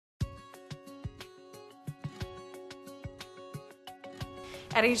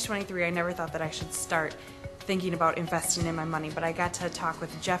At age 23, I never thought that I should start thinking about investing in my money, but I got to talk with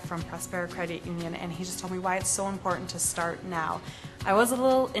Jeff from Prospera Credit Union, and he just told me why it's so important to start now. I was a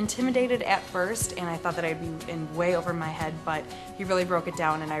little intimidated at first, and I thought that I'd be in way over my head, but he really broke it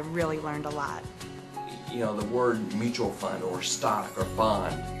down, and I really learned a lot. You know, the word mutual fund or stock or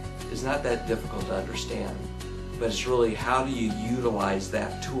bond is not that difficult to understand, but it's really how do you utilize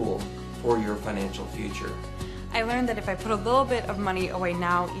that tool for your financial future. I learned that if I put a little bit of money away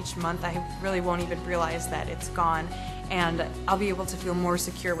now each month, I really won't even realize that it's gone, and I'll be able to feel more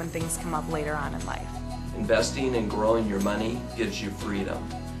secure when things come up later on in life. Investing and growing your money gives you freedom.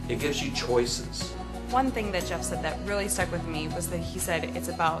 It gives you choices. One thing that Jeff said that really stuck with me was that he said it's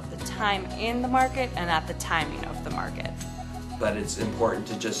about the time in the market and not the timing of the market. But it's important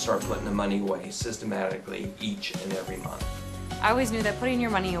to just start putting the money away systematically each and every month. I always knew that putting your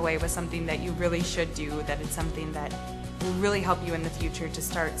money away was something that you really should do, that it's something that will really help you in the future to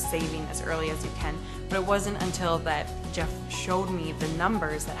start saving as early as you can. But it wasn't until that Jeff showed me the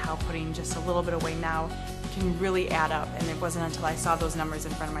numbers that how putting just a little bit away now can really add up. And it wasn't until I saw those numbers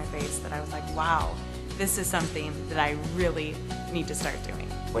in front of my face that I was like, wow, this is something that I really need to start doing.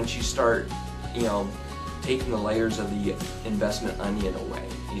 Once you start, taking the layers of the investment onion away,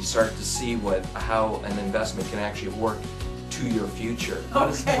 you start to see how an investment can actually work to your future. What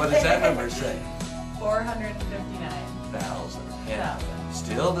does that number say? 459,000. Yeah.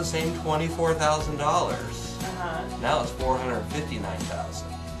 Still the same $24,000. Now it's $459,000.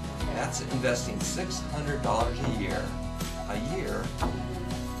 That's investing $600 a year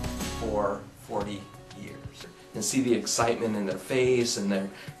for 40 years. And see the excitement in their face, and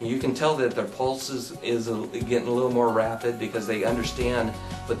you can tell that their pulse is getting a little more rapid because they understand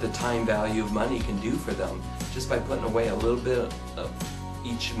what the time value of money can do for them. Just by putting away a little bit of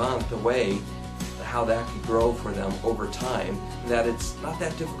each month away, how that can grow for them over time, that it's not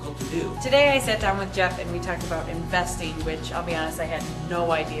that difficult to do. Today I sat down with Jeff and we talked about investing, which I'll be honest, I had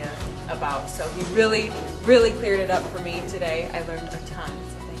no idea about. So he really cleared it up for me today. I learned a ton,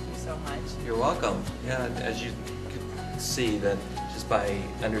 so thank you so much. You're welcome. Yeah, as you can see, that just by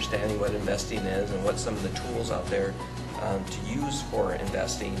understanding what investing is and what some of the tools out there to use for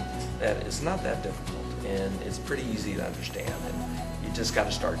investing, that it's not that difficult and it's pretty easy to understand, and you just got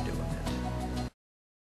to start doing it.